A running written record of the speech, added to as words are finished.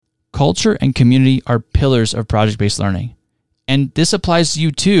Culture and community are pillars of project-based learning. And this applies to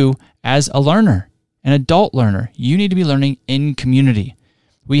you too as a learner, an adult learner. You need to be learning in community.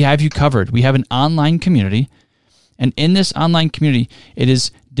 We have you covered. We have an online community. And in this online community, it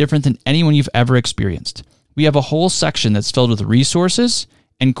is different than anyone you've ever experienced. We have a whole section that's filled with resources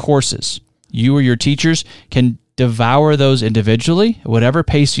and courses. You or your teachers can devour those individually at whatever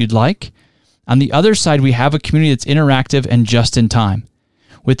pace you'd like. On the other side, we have a community that's interactive and just in time.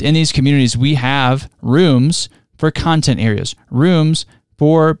 Within these communities, we have rooms for content areas, rooms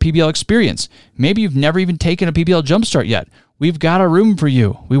for PBL experience. Maybe you've never even taken a PBL Jumpstart yet. We've got a room for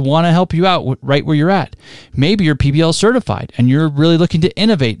you. We want to help you out right where you're at. Maybe you're PBL certified and you're really looking to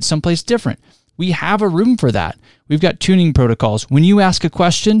innovate someplace different. We have a room for that. We've got tuning protocols. When you ask a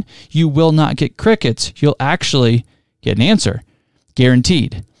question, you will not get crickets. You'll actually get an answer,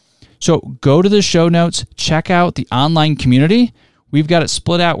 guaranteed. So go to the show notes, check out the online community. We've got it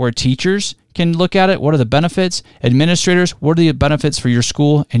split out where teachers can look at it. What are the benefits? Administrators, what are the benefits for your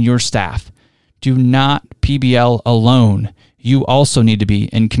school and your staff? Do not PBL alone. You also need to be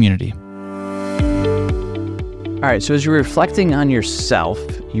in community. All right, so as you're reflecting on yourself,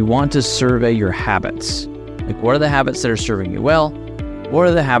 you want to survey your habits. Like, what are the habits that are serving you well? What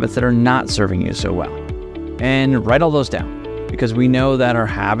are the habits that are not serving you so well? And write all those down, because we know that our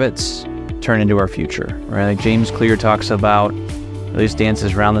habits turn into our future, right? Like James Clear talks about, at least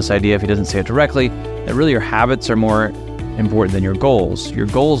dances around this idea if he doesn't say it directly, that really your habits are more important than your goals. Your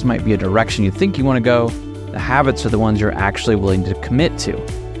goals might be a direction you think you want to go. The habits are the ones you're actually willing to commit to.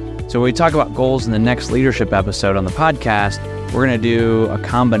 So when we talk about goals in the next leadership episode on the podcast, we're going to do a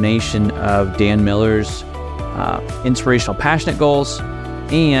combination of Dan Miller's inspirational passionate goals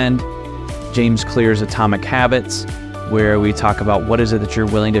and James Clear's Atomic Habits, where we talk about what is it that you're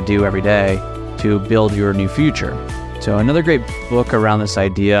willing to do every day to build your new future. So another great book around this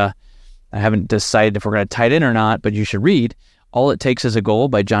idea, I haven't decided if we're going to tie it in or not, but you should read All It Takes Is a Goal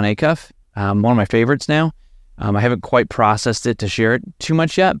by Jon Acuff. One of my favorites now. I haven't quite processed it to share it too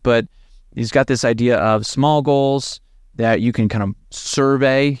much yet, but he's got this idea of small goals that you can kind of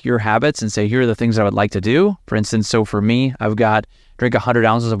survey your habits and say, here are the things I would like to do. For instance, so for me, I've got drink 100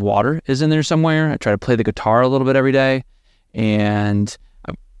 ounces of water is in there somewhere. I try to play the guitar a little bit every day, and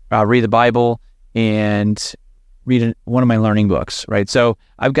I'll read the Bible and read one of my learning books, right? So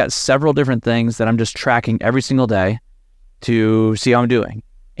I've got several different things that I'm just tracking every single day to see how I'm doing.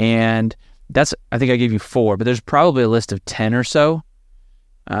 And that's, I think I gave you 4, but there's probably a list of 10 or so.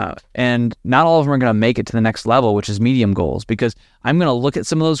 And not all of them are going to make it to the next level, which is medium goals, because I'm going to look at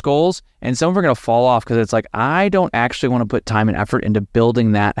some of those goals and some of them are going to fall off because it's like, I don't actually want to put time and effort into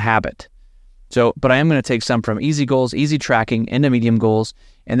building that habit. So, but I am going to take some from easy goals, easy tracking into medium goals.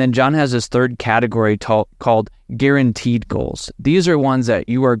 And then John has this third category called guaranteed goals. These are ones that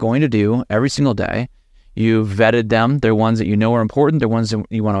you are going to do every single day. You've vetted them. They're ones that you know are important. They're ones that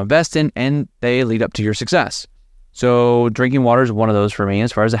you want to invest in, and they lead up to your success. So drinking water is one of those for me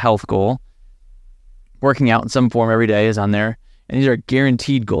as far as a health goal. Working out in some form every day is on there. And these are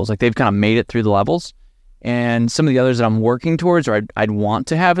guaranteed goals. Like they've kind of made it through the levels. And some of the others that I'm working towards or I'd want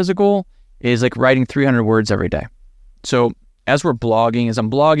to have as a goal is like writing 300 words every day. So as I'm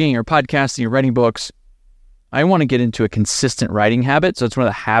blogging or podcasting or writing books, I want to get into a consistent writing habit. So it's one of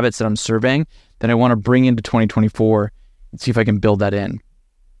the habits that I'm surveying that I want to bring into 2024 and see if I can build that in.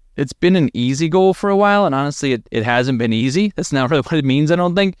 It's been an easy goal for a while, and honestly, it hasn't been easy. That's not really what it means, I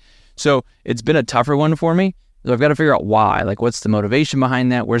don't think. So it's been a tougher one for me. So I've got to figure out why. Like, what's the motivation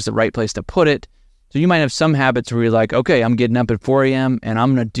behind that? Where's the right place to put it? So you might have some habits where you're like, okay, I'm getting up at 4 a.m. and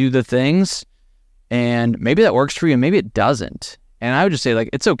I'm going to do the things. And maybe that works for you, and maybe it doesn't. And I would just say, like,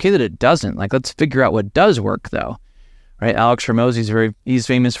 it's okay that it doesn't. Like, let's figure out what does work, though. Right? Alex Hormozi, he's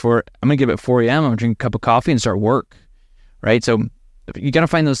famous for, I'm going to get up at 4 a.m., I'm going to drink a cup of coffee and start work. Right? So you got to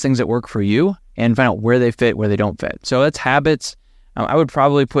find those things that work for you and find out where they fit, where they don't fit. So that's habits. I would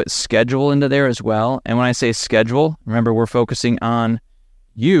probably put schedule into there as well. And when I say schedule, remember, we're focusing on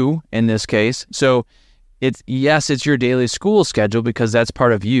you in this case. So it's your daily school schedule because that's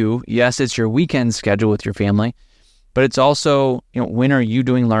part of you. Yes, it's your weekend schedule with your family, but it's also, when are you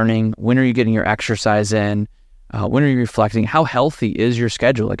doing learning? When are you getting your exercise in? When are you reflecting? How healthy is your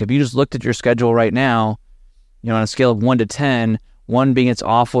schedule? Like if you just looked at your schedule right now, on a scale of 1 to 10, 1 being it's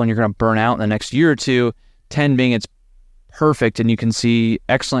awful and you're going to burn out in the next year or two, 10 being it's perfect and you can see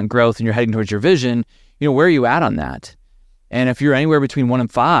excellent growth and you're heading towards your vision, where are you at on that? And if you're anywhere between 1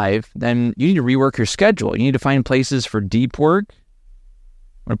 and 5, then you need to rework your schedule. You need to find places for deep work.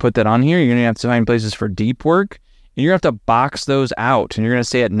 I'm going to put that on here. You're going to have to find places for deep work, and you're going to have to box those out. And you're going to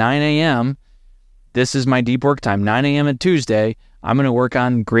say at 9 a.m., this is my deep work time. 9 a.m. on Tuesday, I'm going to work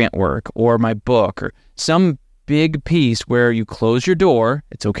on grant work or my book or some big piece where you close your door.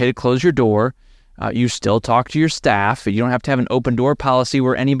 It's okay to close your door. You still talk to your staff. You don't have to have an open door policy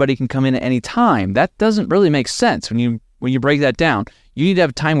where anybody can come in at any time. That doesn't really make sense when you break that down. You need to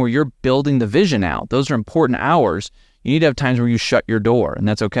have time where you're building the vision out. Those are important hours. You need to have times where you shut your door, and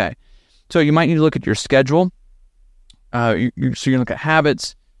that's okay. So you might need to look at your schedule. So you're going to look at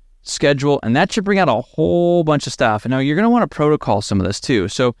habits, schedule, and that should bring out a whole bunch of stuff. And now you're going to want to protocol some of this too.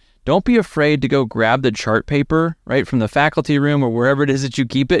 So don't be afraid to go grab the chart paper, right, from the faculty room or wherever it is that you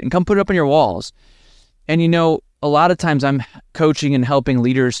keep it and come put it up on your walls. And a lot of times I'm coaching and helping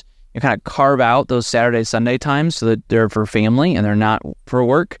leaders kind of carve out those Saturday, Sunday times so that they're for family and they're not for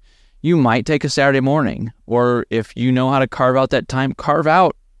work. You might take a Saturday morning, or if you know how to carve out that time, carve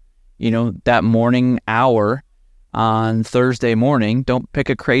out, that morning hour on Thursday morning. Don't pick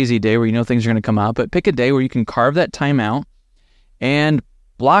a crazy day where things are going to come out, but pick a day where you can carve that time out and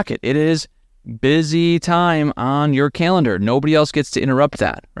block it. It is busy time on your calendar. Nobody else gets to interrupt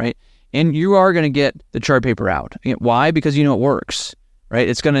that, right? And you are going to get the chart paper out. Why? Because it works, right?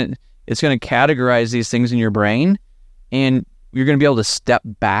 It's going to categorize these things in your brain, and you're going to be able to step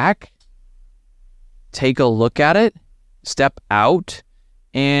back, take a look at it, step out,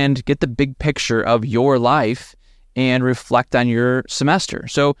 and get the big picture of your life and reflect on your semester.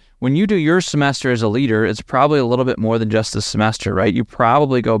 So when you do your semester as a leader, it's probably a little bit more than just a semester, right? You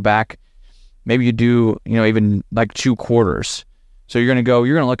probably go back, maybe you do, even like 2 quarters. So you're going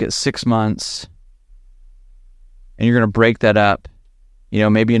to look at 6 months, and you're going to break that up,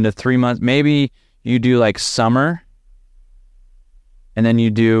 maybe into 3 months. Maybe you do like summer, and then you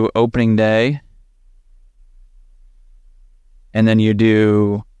do opening day, and then you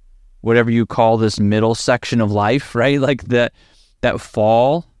do whatever you call this middle section of life, right? Like that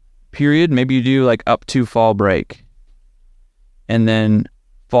fall period. Maybe you do like up to fall break, and then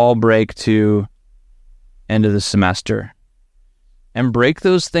fall break to end of the semester. And break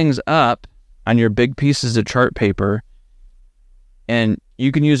those things up on your big pieces of chart paper. And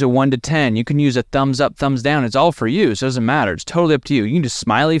you can use a 1 to 10. You can use a thumbs up, thumbs down. It's all for you. So it doesn't matter. It's totally up to you. You can do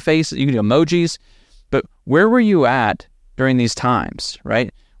smiley faces. You can do emojis. But where were you at during these times,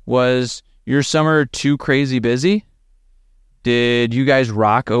 right? Was your summer too crazy busy? Did you guys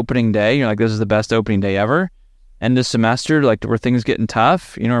rock opening day? You're like, this is the best opening day ever. End of semester, like, were things getting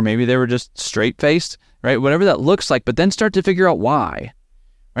tough? Or maybe they were just straight-faced, right? Whatever that looks like, but then start to figure out why,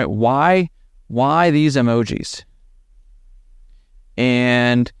 right? Why these emojis?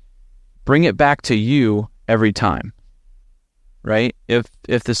 And bring it back to you every time, right? If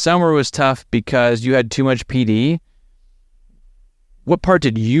the summer was tough because you had too much PD, what part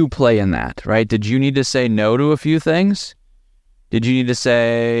did you play in that, right? Did you need to say no to a few things? Did you need to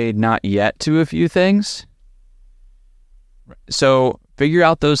say not yet to a few things? So figure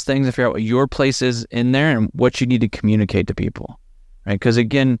out those things and figure out what your place is in there and what you need to communicate to people, right? Because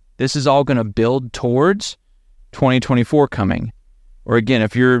again, this is all going to build towards 2024 coming. Or again,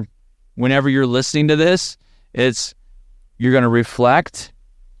 whenever you're listening to this, you're going to reflect,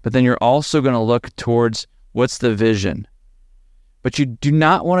 but then you're also going to look towards what's the vision. But you do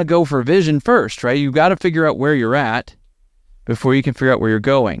not want to go for vision first, right? You've got to figure out where you're at before you can figure out where you're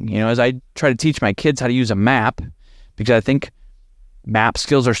going. As I try to teach my kids how to use a map, because I think map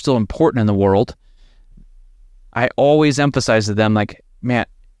skills are still important in the world, I always emphasize to them, like, man,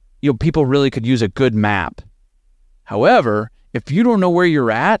 people really could use a good map. However, if you don't know where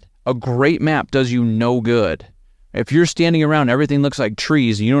you're at, a great map does you no good. If you're standing around, everything looks like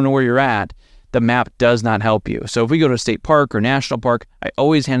trees, and you don't know where you're at, the map does not help you. So if we go to a state park or national park, I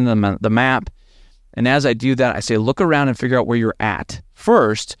always hand them the map. And as I do that, I say, look around and figure out where you're at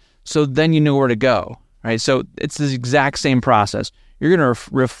first, so then you know where to go, right? So it's the exact same process. You're going to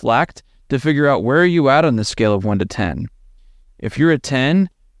reflect to figure out where are you at on the scale of 1 to 10. If you're a 10,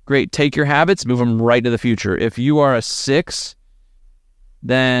 great, take your habits, move them right to the future. If you are a 6,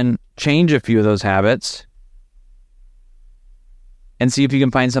 then change a few of those habits and see if you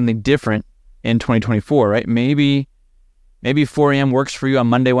can find something different in 2024, right? Maybe 4 a.m. works for you on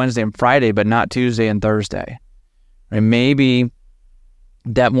Monday, Wednesday, and Friday, but not Tuesday and Thursday. Right? Maybe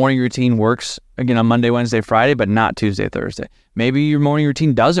that morning routine works, again, on Monday, Wednesday, Friday, but not Tuesday, Thursday. Maybe your morning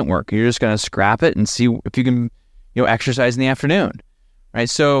routine doesn't work. You're just going to scrap it and see if you can, exercise in the afternoon, right?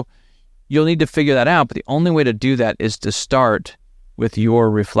 So you'll need to figure that out, but the only way to do that is to start with your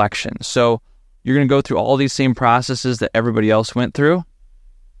reflection. So you're going to go through all these same processes that everybody else went through.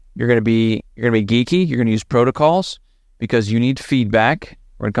 You're going to be geeky. You're going to use protocols because you need feedback.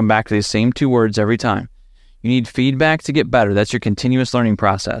 We're going to come back to these same 2 words every time. You need feedback to get better. That's your continuous learning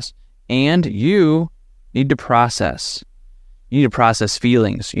process. And you need to process. You need to process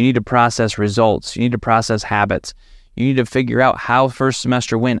feelings. You need to process results. You need to process habits. You need to figure out how first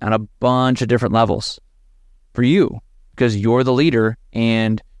semester went on a bunch of different levels for you, because you're the leader,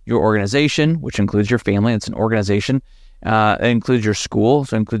 and your organization, which includes your family, it's an organization, it includes your school,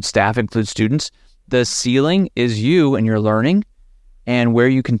 so it includes staff, it includes students. The ceiling is you and your learning and where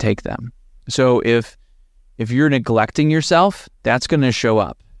you can take them. So if you're neglecting yourself, that's going to show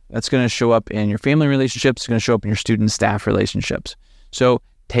up. That's going to show up in your family relationships. It's going to show up in your student-staff relationships. So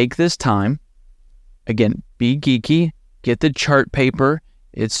take this time. Again, be geeky. Get the chart paper.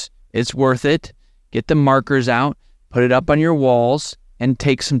 It's worth it. Get the markers out. Put it up on your walls and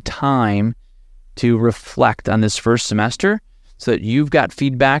take some time to reflect on this first semester so that you've got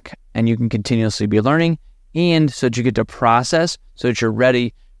feedback and you can continuously be learning, and so that you get to process so that you're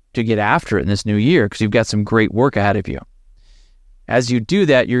ready to get after it in this new year, because you've got some great work ahead of you. As you do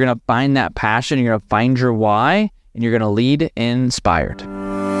that, you're going to find that passion, you're going to find your why, and you're going to lead inspired.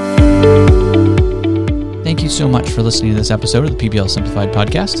 Thank you so much for listening to this episode of the PBL Simplified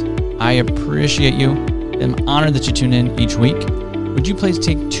podcast. I appreciate you. I'm honored that you tune in each week. Would you please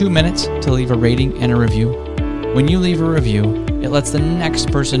take 2 minutes to leave a rating and a review? When you leave a review, it lets the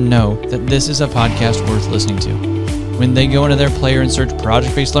next person know that this is a podcast worth listening to. When they go into their player and search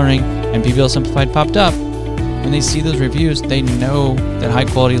project-based learning and PBL Simplified popped up, when they see those reviews, they know that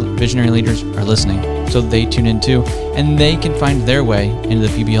high-quality visionary leaders are listening. So they tune in too, and they can find their way into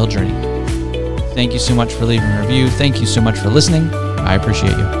the PBL journey. Thank you so much for leaving a review. Thank you so much for listening. I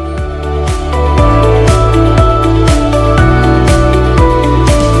appreciate you.